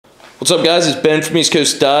What's up, guys? It's Ben from East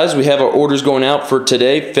Coast Dyes. We have our orders going out for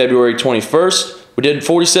today, February 21st. We did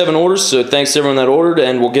 47 orders, so thanks to everyone that ordered,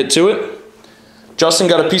 and we'll get to it. Justin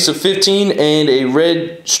got a piece of 15 and a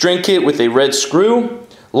red string kit with a red screw.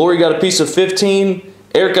 Lori got a piece of 15.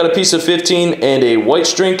 Eric got a piece of 15 and a white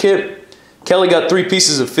string kit. Kelly got 3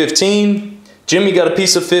 pieces of 15. Jimmy got a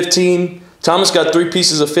piece of 15. Thomas got 3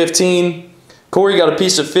 pieces of 15. Corey got a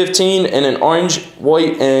piece of 15 and an orange,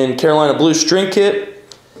 white, and Carolina blue string kit.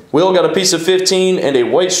 Will got a piece of 15 and a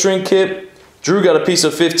white string kit. Drew got a piece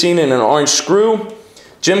of 15 and an orange screw.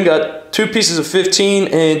 Jim got 2 pieces of 15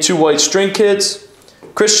 and 2 white string kits.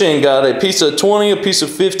 Christian got a piece of 20, a piece of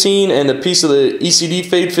 15, and a piece of the ECD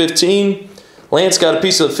Fade 15. Lance got a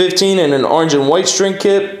piece of 15 and an orange and white string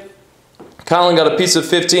kit. Colin got a piece of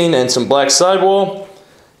 15 and some black sidewall.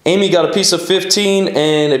 Amy got a piece of 15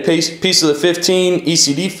 and a piece of the 15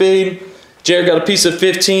 ECD Fade. Jared got a piece of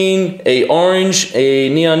 15, a orange, a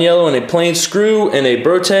neon yellow, and a plain screw, and a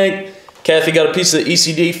bro tank. Kathy got a piece of the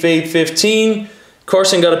ECD Fade 15.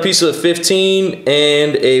 Carson got a piece of the 15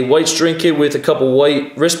 and a white string kit with a couple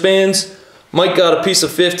white wristbands. Mike got a piece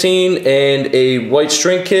of 15 and a white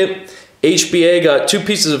string kit. HBA got 2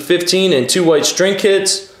 pieces of 15 and 2 white string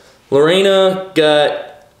kits. Lorena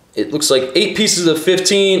got, it looks like 8 pieces of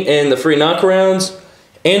 15 and the free knockarounds.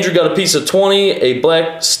 Andrew got a piece of 20, a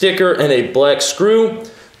black sticker, and a black screw.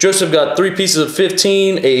 Joseph got 3 pieces of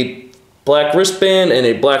 15, a black wristband, and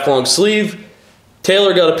a black long sleeve.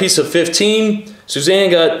 Taylor got a piece of 15.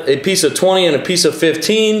 Suzanne got a piece of 20 and a piece of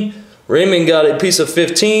 15. Raymond got a piece of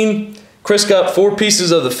 15. Chris got 4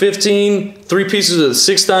 pieces of the 15, 3 pieces of the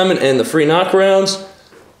 6 diamond, and the free knockarounds.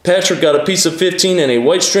 Patrick got a piece of 15 and a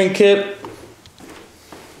white string kit.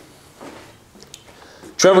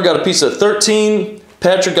 Trevor got a piece of 13.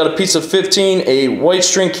 Patrick got a piece of 15, a white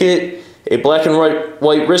string kit, a black and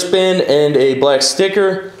white wristband, and a black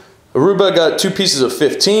sticker. Aruba got 2 pieces of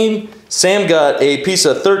 15. Sam got a piece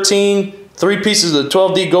of 13, 3 pieces of the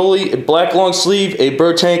 12D goalie, a black long sleeve, a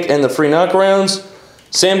bro tank, and the free knockarounds.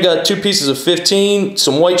 Sam got 2 pieces of 15,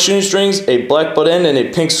 some white shooting strings, a black butt end, and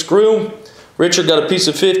a pink screw. Richard got a piece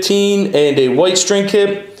of 15 and a white string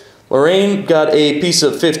kit. Lorraine got a piece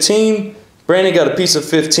of 15. Brandon got a piece of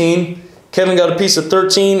 15. Kevin got a piece of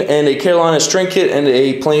 13 and a Carolina string kit and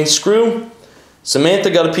a plain screw. Samantha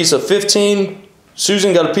got a piece of 15.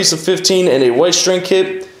 Susan got a piece of 15 and a white string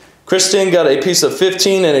kit. Kristen got a piece of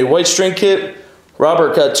 15 and a white string kit.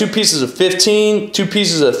 Robert got 2 pieces of 15, 2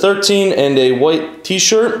 pieces of 13, and a white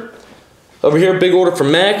t-shirt. Over here, big order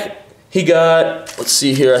from Mac. He got, let's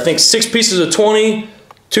see here, I think 6 pieces of 20,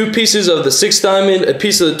 2 pieces of the 6 diamond, a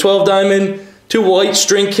piece of the 12 diamond, 2 white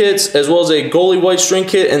string kits, as well as a goalie white string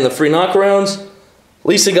kit and the free knockarounds.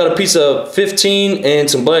 Lisa got a piece of 15 and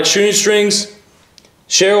some black shooting strings.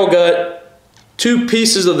 Cheryl got 2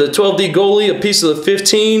 pieces of the 12D goalie, a piece of the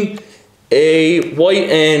 15, a white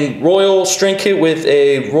and royal string kit with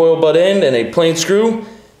a royal butt end and a plain screw,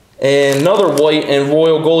 and another white and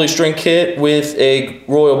royal goalie string kit with a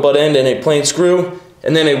royal butt end and a plain screw,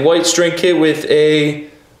 and then a white string kit with a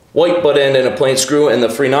white butt end and a plain screw and the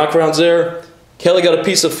free knockarounds there. Kelly got a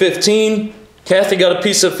piece of 15. Kathy got a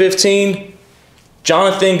piece of 15.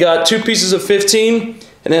 Jonathan got 2 pieces of 15.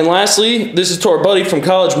 And then lastly, this is to our buddy from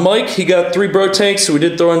college, Mike. He got 3 bro tanks, so we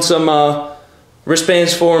did throw in some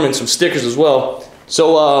wristbands for him and some stickers as well.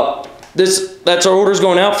 So that's our orders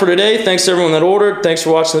going out for today. Thanks to everyone that ordered. Thanks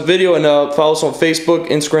for watching the video, and follow us on Facebook,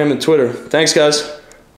 Instagram, and Twitter. Thanks, guys.